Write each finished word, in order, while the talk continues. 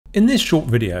In this short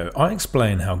video, I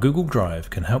explain how Google Drive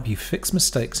can help you fix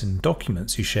mistakes in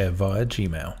documents you share via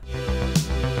Gmail.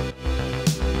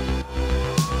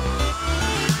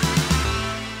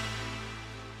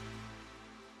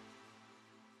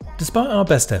 Despite our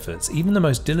best efforts, even the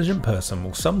most diligent person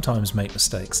will sometimes make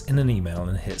mistakes in an email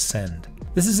and hit send.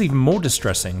 This is even more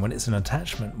distressing when it's an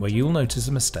attachment where you'll notice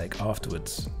a mistake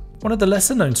afterwards. One of the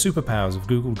lesser known superpowers of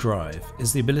Google Drive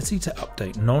is the ability to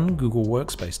update non-Google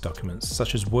Workspace documents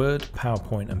such as Word,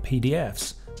 PowerPoint and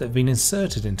PDFs that have been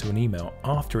inserted into an email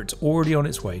after it's already on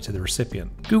its way to the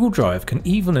recipient. Google Drive can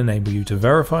even enable you to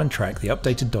verify and track the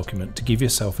updated document to give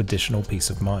yourself additional peace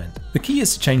of mind. The key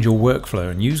is to change your workflow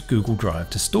and use Google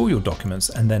Drive to store your documents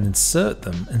and then insert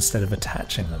them instead of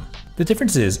attaching them. The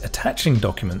difference is attaching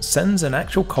documents sends an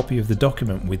actual copy of the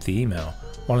document with the email,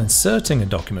 while inserting a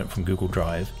document from Google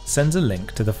Drive sends a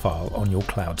link to the file on your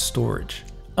cloud storage.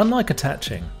 Unlike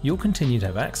attaching, you'll continue to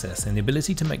have access and the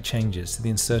ability to make changes to the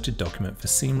inserted document for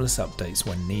seamless updates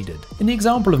when needed. In the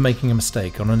example of making a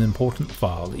mistake on an important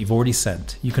file that you've already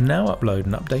sent, you can now upload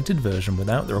an updated version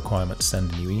without the requirement to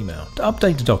send a new email. To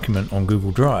update a document on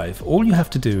Google Drive, all you have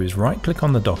to do is right-click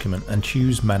on the document and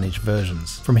choose Manage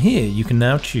Versions. From here, you can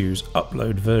now choose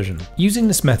Upload Version. Using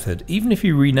this method, even if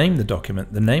you rename the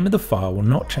document, the name of the file will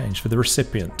not change for the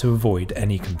recipient to avoid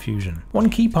any confusion. One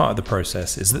key part of the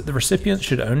process is that the recipient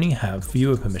should only have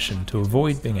viewer permission to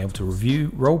avoid being able to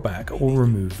review, roll back or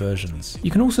remove versions. You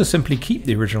can also simply keep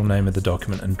the original name of the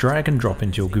document and drag and drop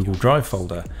into your Google Drive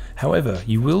folder. However,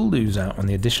 you will lose out on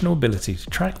the additional ability to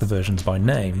track the versions by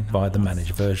name via the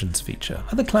Manage Versions feature.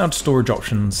 Other cloud storage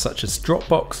options such as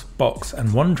Dropbox, Box and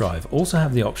OneDrive also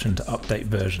have the option to update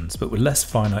versions, but with less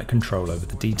finite control over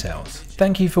the details.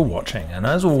 Thank you for watching, and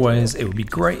as always, it would be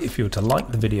great if you were to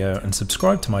like the video and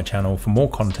subscribe to my channel for more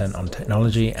content on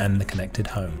technology and the connected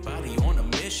home.